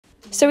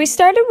So we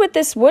started with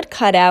this wood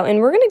cutout, and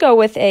we're going to go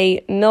with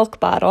a milk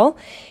bottle.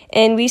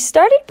 And we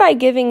started by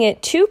giving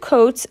it 2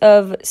 coats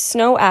of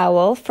Snow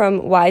Owl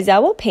from Wise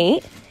Owl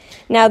paint.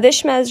 Now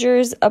this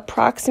measures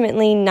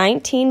approximately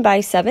 19 by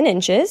 7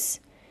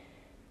 inches.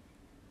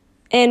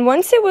 And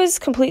once it was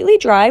completely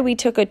dry, we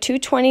took a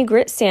 220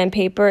 grit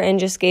sandpaper and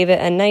just gave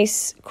it a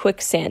nice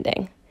quick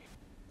sanding.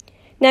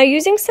 Now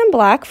using some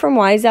black from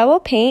Wise Owl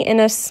paint and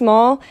a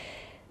small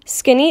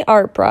skinny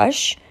art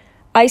brush,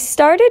 I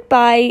started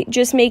by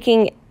just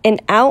making an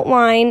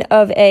outline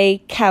of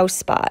a cow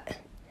spot.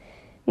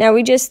 Now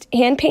we just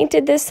hand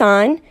painted this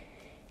on,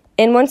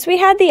 and once we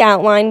had the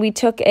outline, we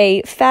took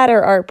a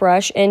fatter art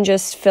brush and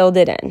just filled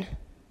it in.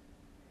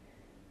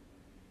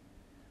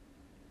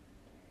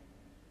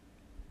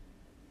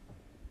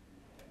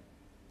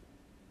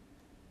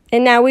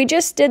 And now we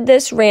just did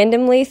this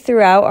randomly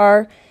throughout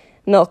our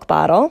milk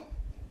bottle.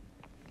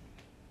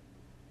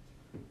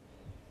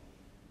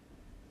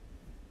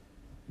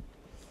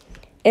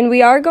 And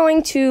we are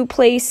going to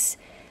place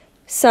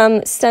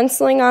some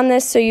stenciling on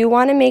this, so you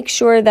want to make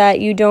sure that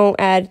you don't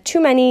add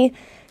too many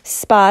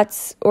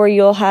spots or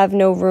you'll have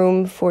no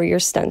room for your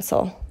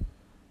stencil.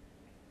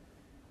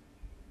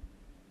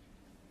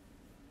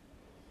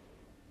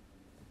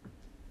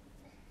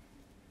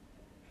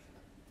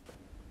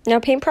 Now,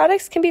 paint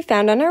products can be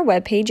found on our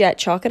webpage at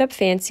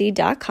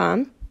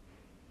chalkitupfancy.com.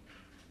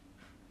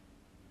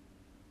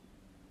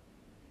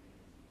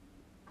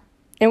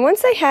 And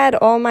once I had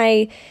all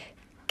my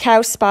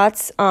cow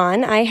spots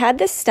on, I had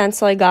this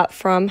stencil I got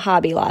from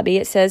Hobby Lobby.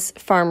 It says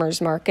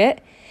Farmer's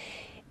Market.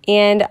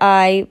 And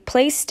I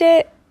placed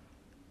it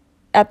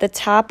at the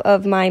top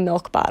of my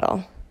milk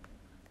bottle.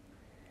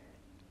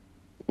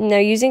 Now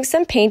using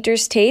some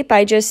painter's tape,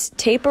 I just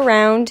tape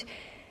around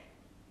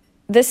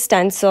the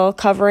stencil,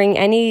 covering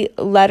any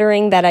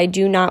lettering that I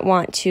do not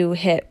want to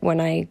hit when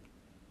I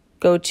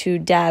go to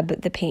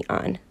dab the paint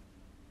on.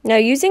 Now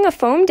using a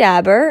foam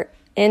dabber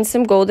and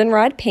some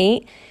goldenrod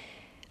paint,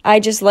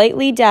 I just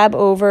lightly dab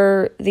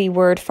over the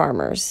word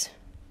farmers.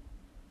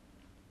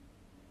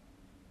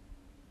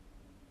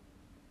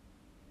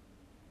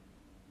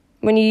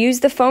 When you use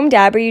the foam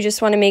dabber, you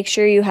just want to make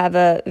sure you have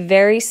a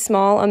very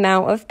small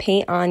amount of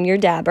paint on your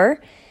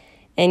dabber,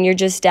 and you're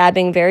just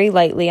dabbing very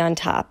lightly on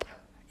top,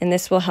 and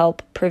this will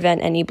help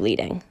prevent any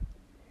bleeding.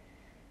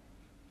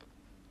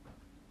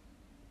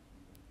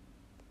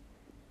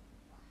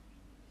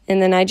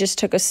 And then I just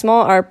took a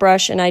small art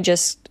brush and I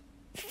just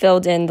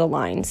filled in the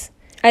lines.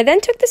 I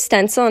then took the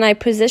stencil and I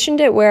positioned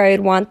it where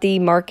I'd want the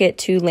market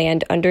to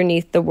land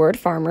underneath the word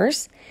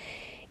farmers.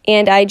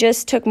 And I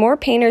just took more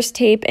painter's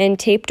tape and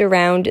taped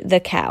around the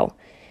cow.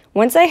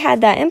 Once I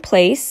had that in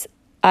place,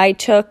 I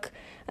took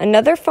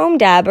another foam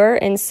dabber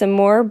and some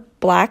more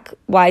black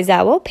Wise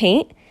Owl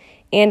paint,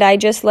 and I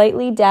just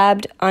lightly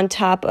dabbed on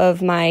top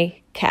of my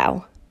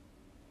cow.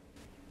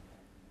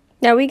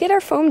 Now we get our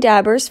foam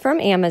dabbers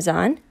from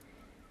Amazon.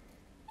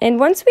 And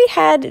once we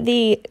had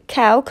the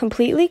cow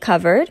completely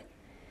covered,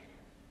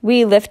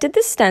 we lifted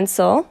the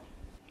stencil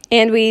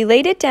and we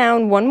laid it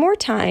down one more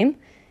time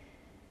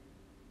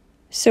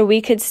so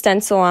we could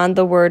stencil on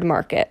the word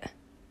market.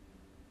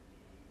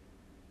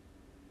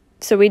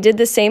 So we did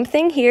the same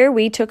thing here.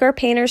 We took our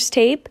painter's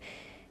tape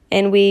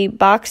and we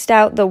boxed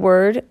out the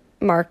word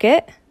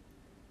market.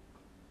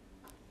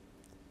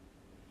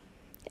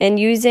 And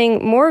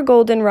using more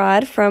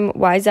goldenrod from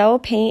Wise Owl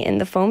paint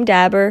and the foam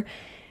dabber,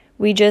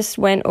 we just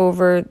went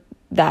over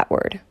that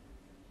word.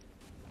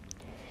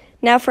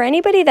 Now, for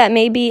anybody that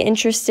may be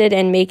interested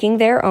in making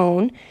their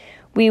own,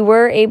 we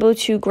were able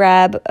to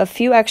grab a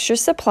few extra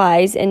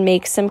supplies and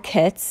make some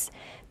kits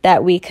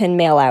that we can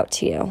mail out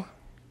to you.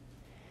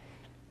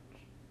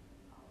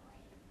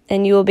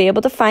 And you will be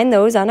able to find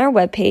those on our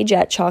webpage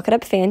at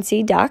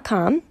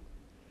chalkitupfancy.com.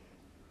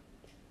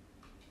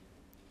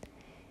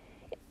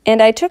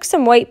 And I took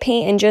some white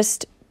paint and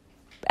just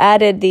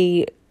added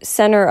the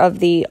center of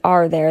the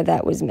R there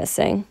that was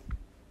missing.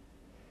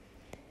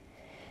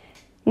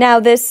 Now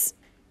this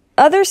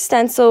other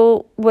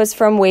stencil was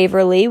from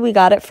Waverly. We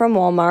got it from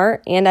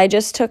Walmart, and I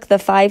just took the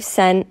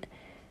 5-cent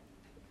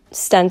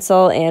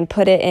stencil and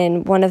put it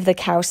in one of the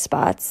cow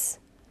spots.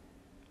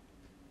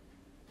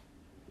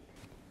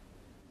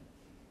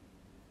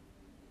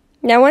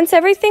 Now once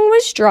everything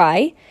was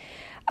dry,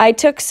 I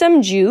took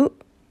some jute,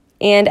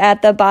 and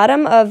at the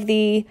bottom of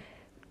the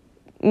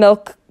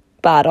milk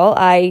bottle,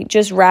 I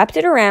just wrapped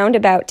it around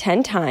about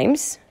 10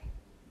 times,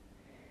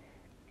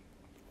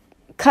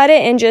 cut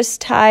it, and just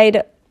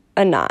tied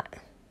a knot.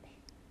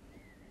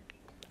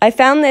 I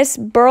found this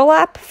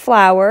burlap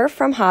flower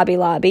from Hobby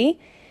Lobby.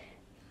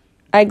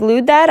 I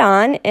glued that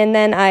on, and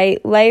then I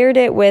layered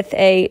it with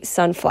a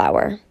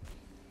sunflower.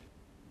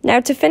 Now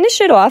to finish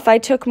it off, I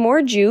took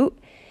more jute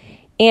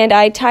and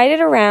I tied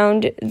it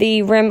around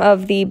the rim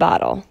of the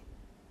bottle.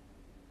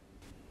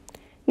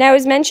 Now,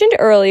 as mentioned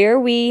earlier,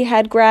 we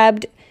had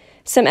grabbed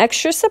some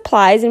extra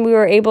supplies and we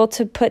were able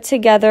to put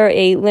together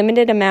a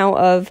limited amount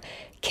of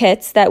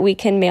kits that we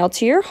can mail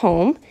to your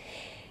home.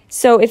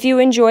 So if you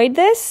enjoyed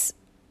this,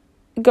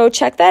 go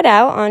check that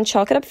out on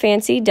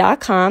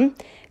chalkitupfancy.com.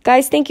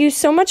 Guys, thank you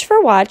so much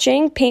for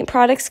watching. Paint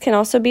products can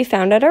also be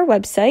found at our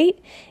website,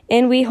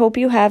 and we hope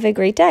you have a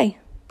great day.